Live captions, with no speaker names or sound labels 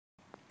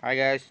Hi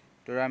guys,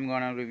 today I'm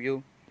gonna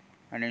review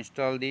and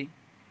install the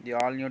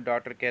all new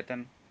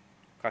Dr.Ketan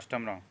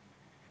custom ROM.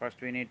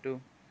 First we need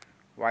to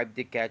wipe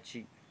the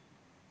cache.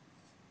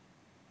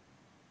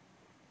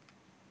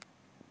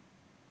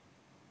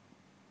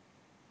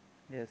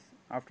 Yes,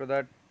 after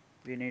that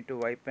we need to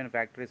wipe and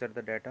factory reset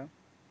the data.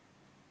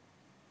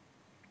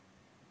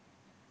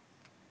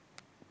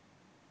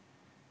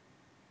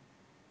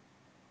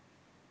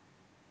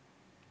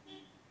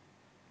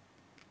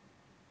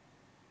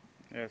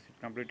 Yes, it's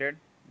completed.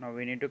 Now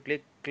we need to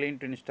click clean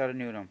to install a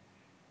new ROM.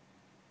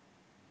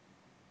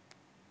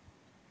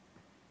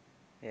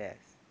 Yes,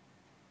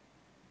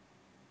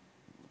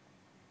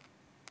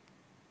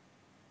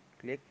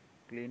 click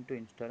clean to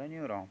install a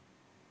new ROM.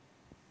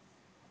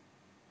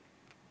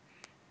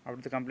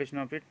 After the completion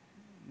of it,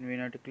 we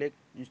need to click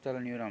install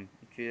a new ROM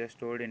which we have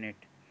stored in it.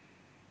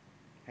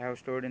 I have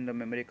stored in the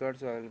memory card,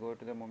 so I will go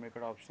to the memory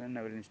card option.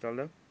 I will install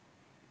the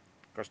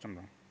custom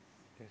ROM.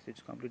 Yes,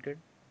 it's completed.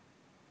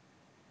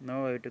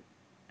 Now I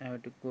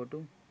have to go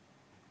to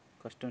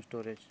custom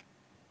storage.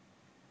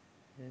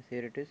 Yes,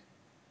 here it is,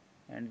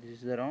 and this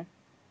is the ROM.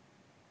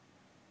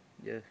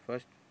 Yes,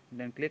 first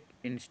then click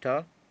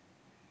install.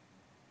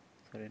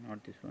 Sorry,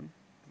 not this one.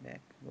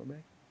 Go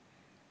back.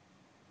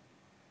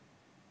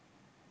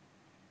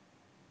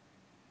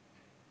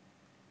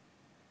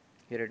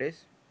 Here it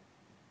is.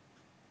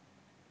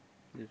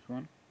 This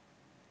one.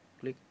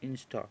 Click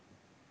install.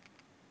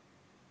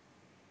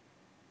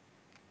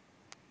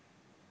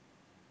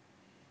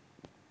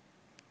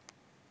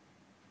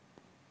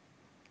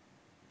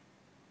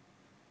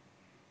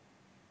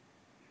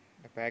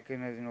 The package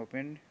has been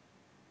opened,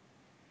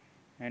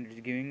 and it's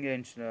giving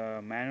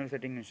manual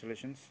setting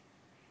installations.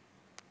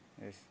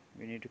 Yes,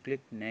 we need to click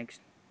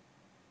next,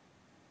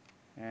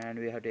 and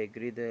we have to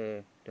agree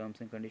the terms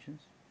and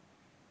conditions.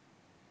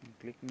 And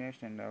click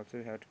next, and also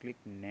we have to click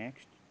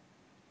next.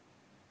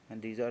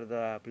 And these are the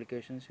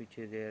applications which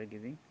they are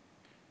giving.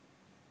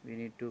 We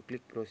need to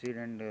click proceed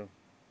and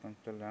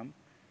install RAM,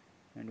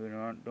 and we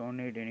don't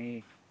need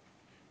any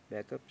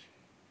backups.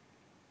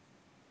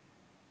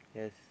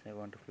 Yes, I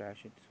want to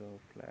flash it, so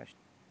flash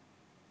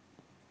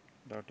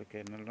dot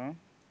kernel ROM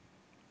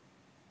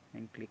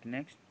and click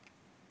next,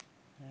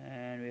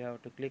 and we have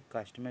to click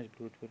customize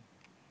Bluetooth,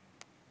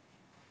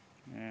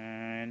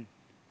 and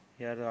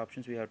here are the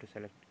options we have to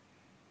select.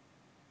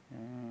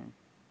 uh,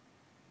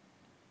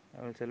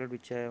 I will select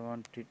which I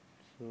want it,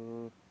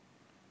 so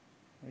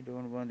I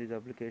don't want these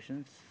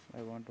applications,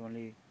 I want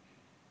only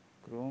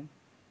Chrome,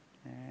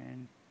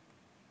 and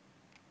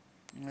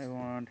I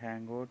want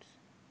Hangouts,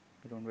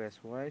 I don't want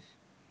voice,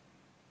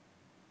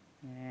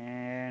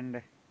 and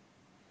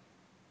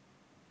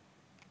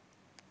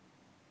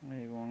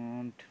I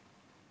want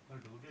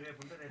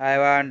I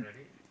want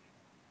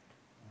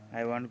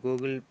I want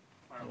Google,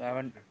 I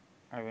want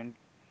I want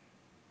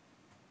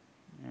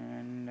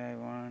and I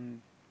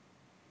want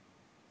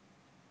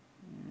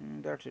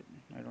that's it.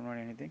 I don't want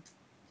anything,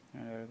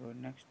 and I will go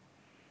next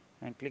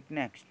and click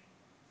next,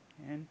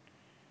 and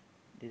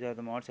these are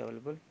the modes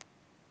available: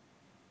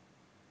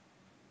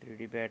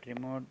 3D battery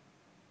mode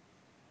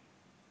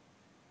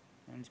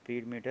and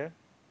speed meter,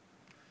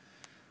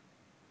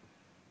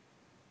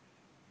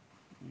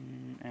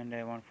 and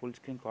I want full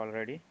screen call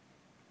ready,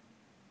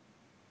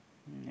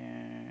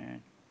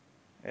 and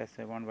yes,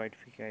 I want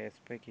Wi-Fi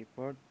SPI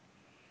keyboard,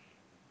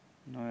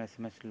 no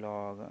SMS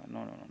log,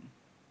 no,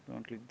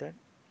 don't click that,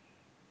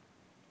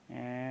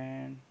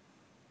 and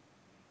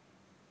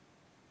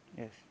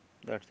yes,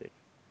 that's it,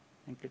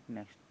 and click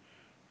next.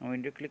 Now we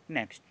need to click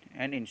next,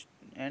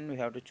 and we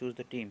have to choose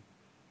the theme.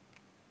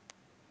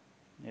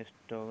 Yes,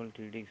 toggle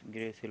 3D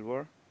gray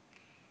silver,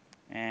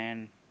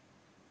 and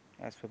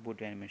as for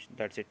boot animation,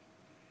 that's it,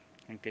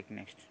 and click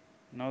next.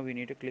 Now we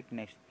need to click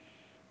next,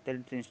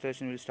 then the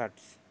installation will start.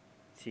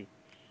 See,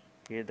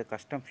 here the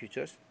custom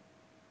features,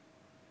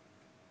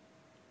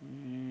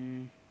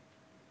 mm,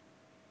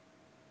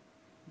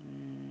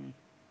 mm,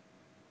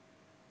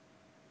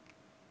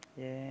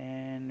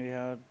 and we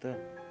have the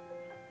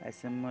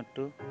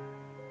SMR2,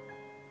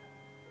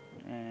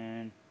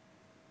 and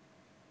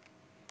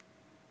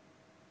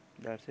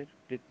that's it.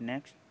 Click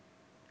next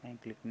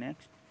and click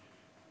next,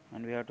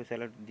 and we have to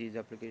select these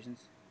applications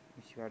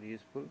which are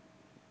useful.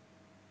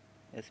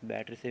 Yes,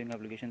 battery saving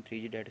application,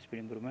 3G data speed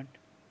improvement,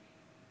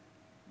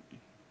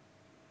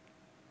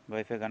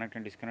 Wi-Fi connect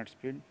and disconnect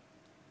speed,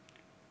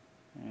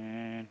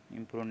 and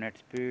improve net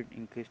speed,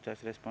 increase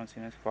touch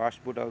responsiveness,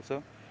 fast boot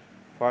also,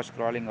 fast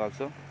scrolling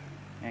also,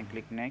 and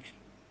click next,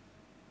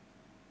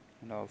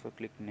 and also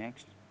click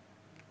next.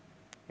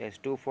 Yes,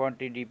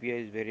 240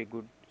 dpi is very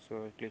good,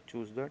 so I click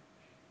choose that.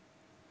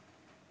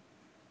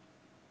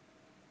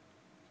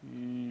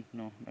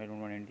 No, I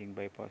don't want anything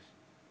bypass.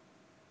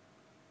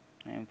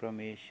 I am from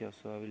Asia,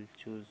 so I will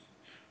choose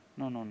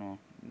no,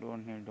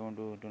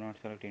 do not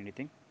select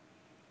anything,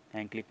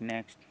 and click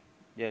next.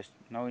 Just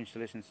now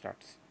installation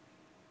starts.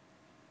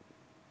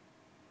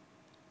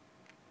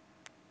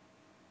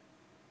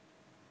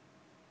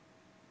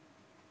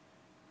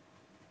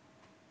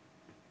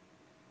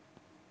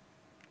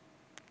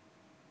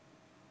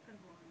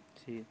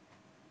 See,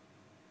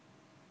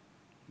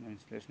 the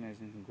installation is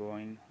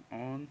going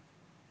on.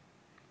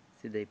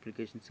 See, the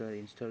applications are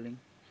installing.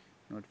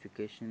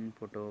 Notification,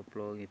 photo,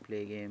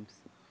 play games,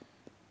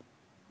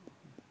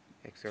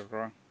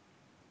 etc.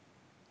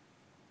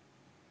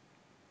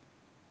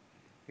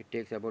 It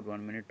takes about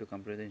 1 minute to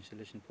complete the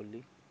installation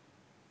fully.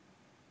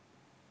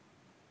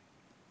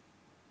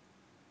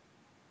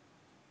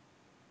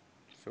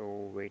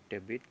 So wait a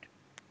bit.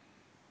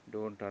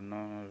 Don't turn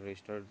on or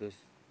restart this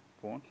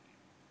phone.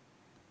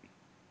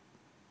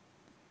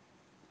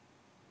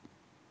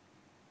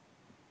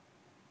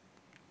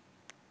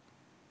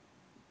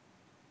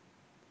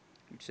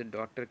 It's a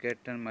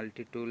Dr.Ketan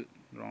multi-tool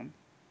ROM,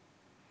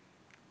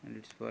 and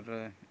it's for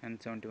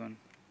N71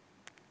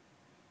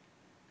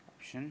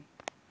 option.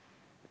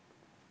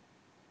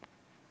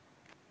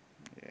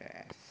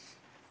 Yes,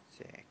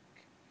 check.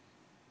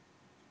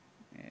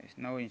 Yes,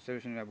 now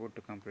installation is about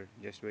to complete.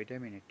 Just wait a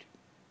minute.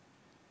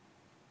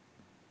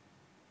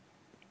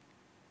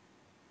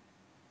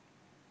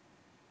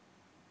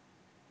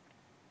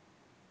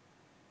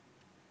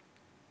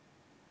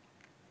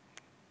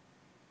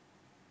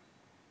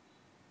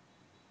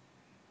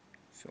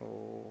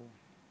 So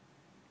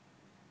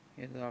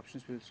here the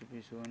options will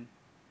be shown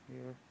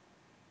here.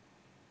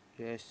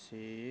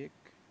 Basic.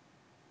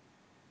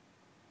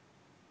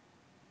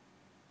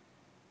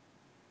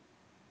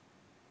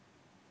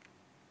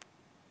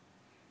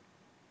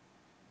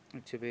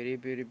 It's a very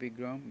big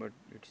ROM, but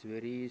it's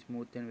very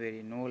smooth and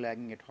very no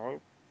lagging at all.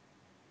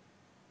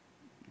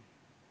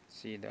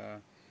 See,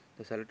 the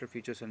selected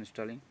features are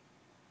installing.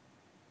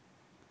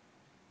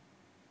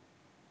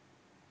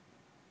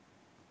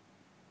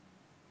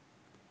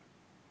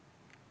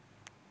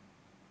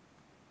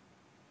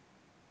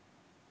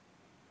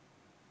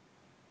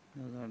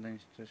 Those are the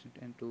installation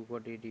and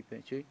 240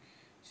 dpi.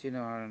 See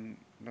now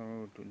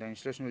the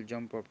installation will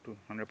jump up to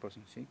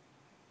 100%.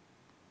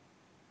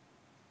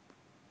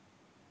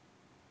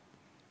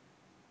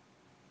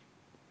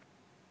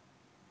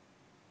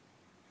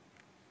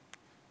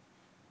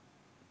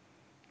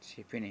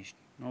 See, finished.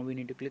 Now we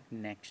need to click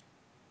next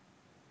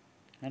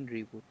and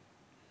reboot.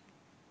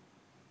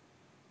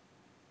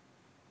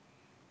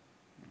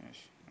 Yes,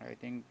 I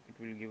think it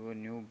will give a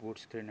new boot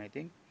screen. I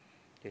think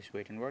just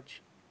wait and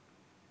watch.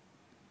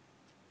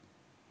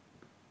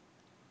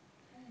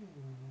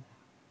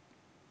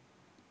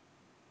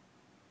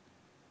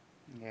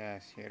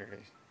 Yes, here it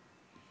is.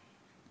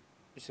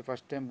 It's the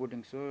first time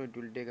booting, so it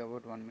will take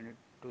about 1 minute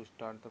to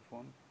start the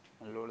phone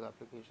and load the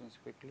applications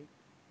quickly.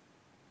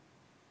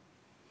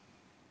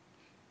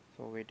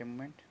 So wait a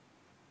moment.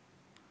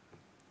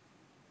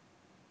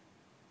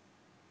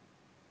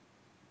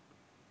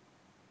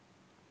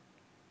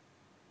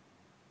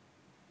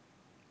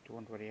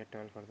 Don't worry at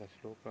all for the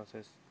slow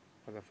process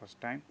for the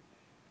first time.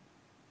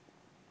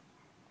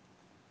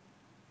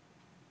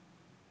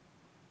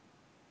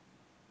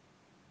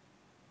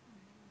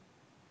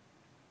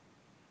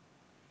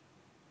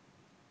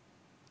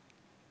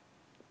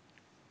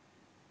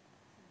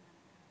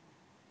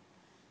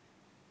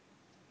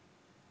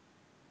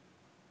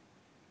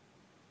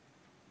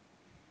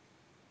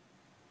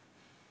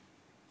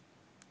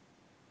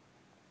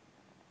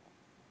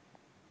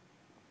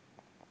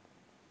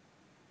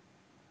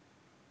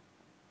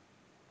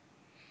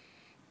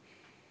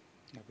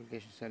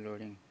 Applications are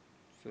loading,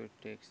 so it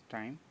takes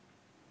time.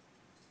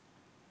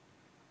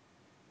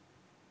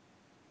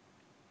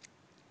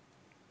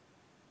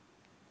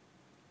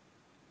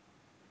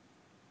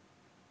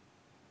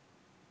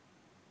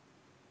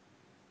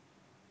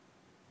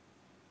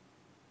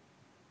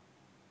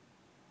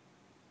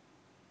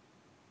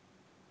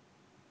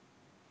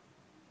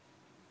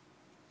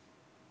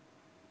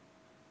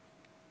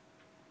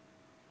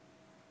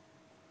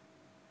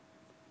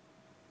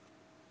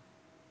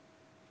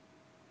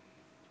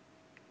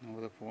 Now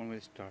the phone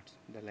will start.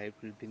 The light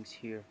will blink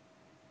here,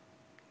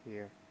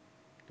 to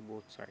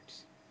both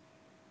sides.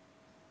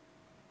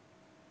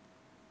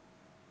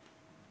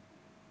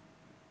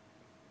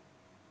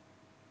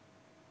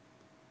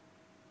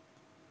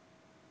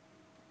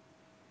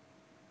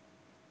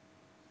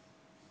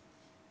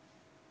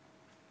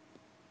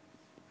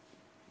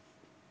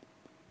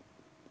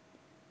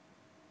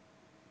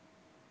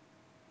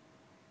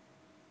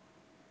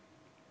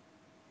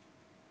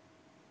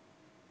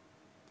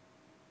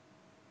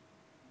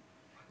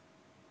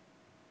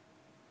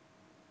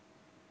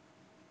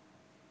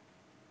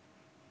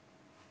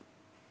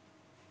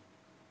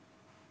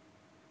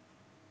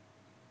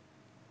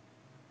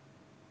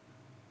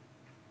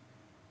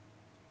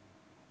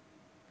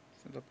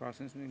 So the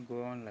process will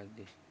go on like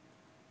this.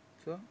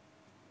 So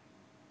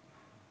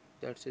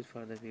that's it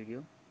for the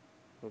video.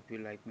 Hope you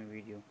like my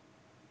video.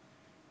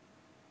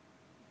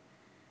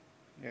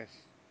 Yes,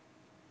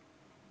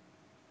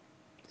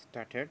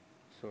 started.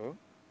 So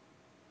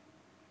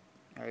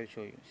I will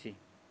show you. See,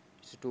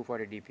 it's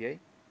 240 dpi.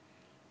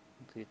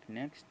 Click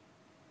next,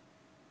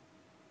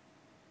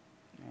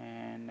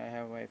 and I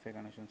have Wi-Fi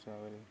connection, so I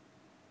will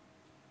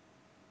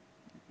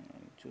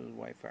choose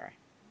Wi-Fi.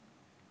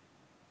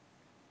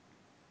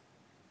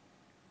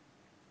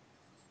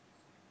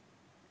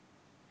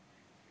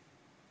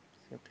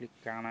 So click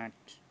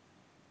connect,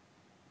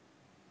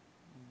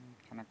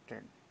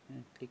 connected,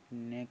 and click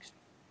next.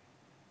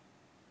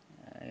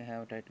 I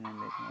have title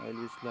name, I will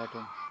use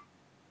later.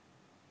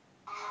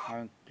 I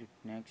will click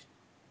next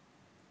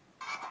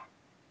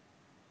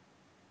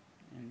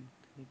and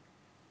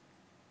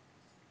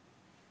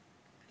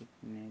click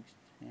next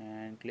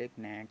and click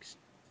next.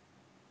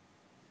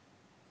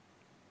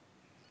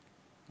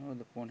 Now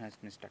the phone has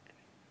been started.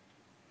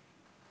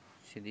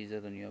 See, these are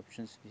the new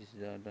options.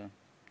 These are the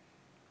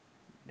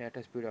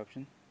data speed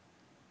option,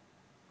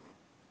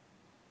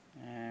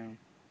 and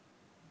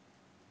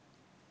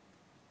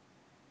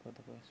for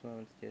the first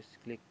one, just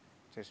click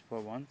just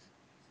for once.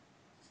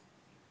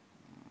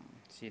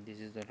 See, this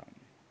is the ROM.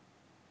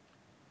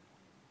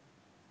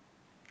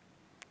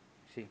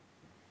 See,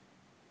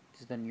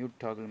 this is the new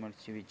toggle mode,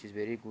 which is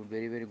very good,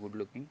 very good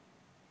looking.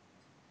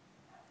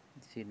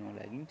 See, no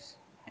laggings,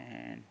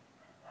 and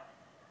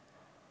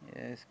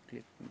yes,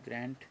 click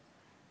grant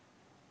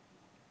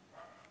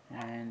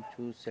and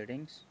choose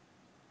settings.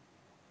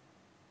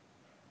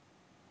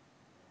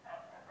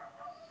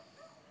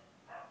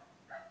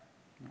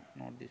 No,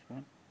 not this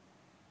one.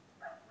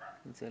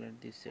 We'll select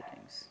these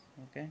settings.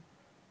 Okay,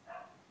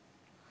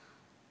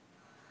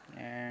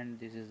 and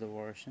this is the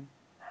version.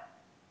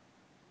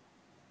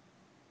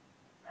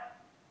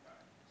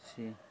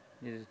 See,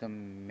 this is the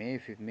May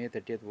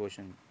 30th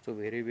version, so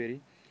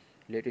very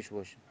latest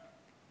version.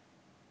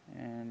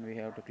 And we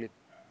have to click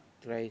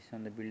thrice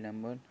on the build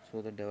number,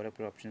 so the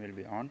developer option will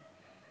be on,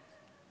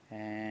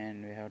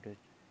 and we have to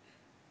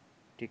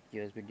tick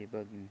USB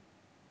debugging.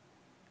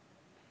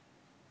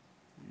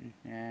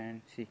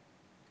 And see,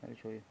 I'll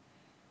show you,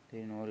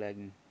 there is no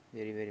lagging,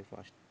 very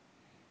fast.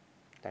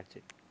 That's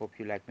it. Hope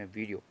you like my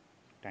video.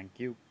 Thank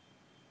you.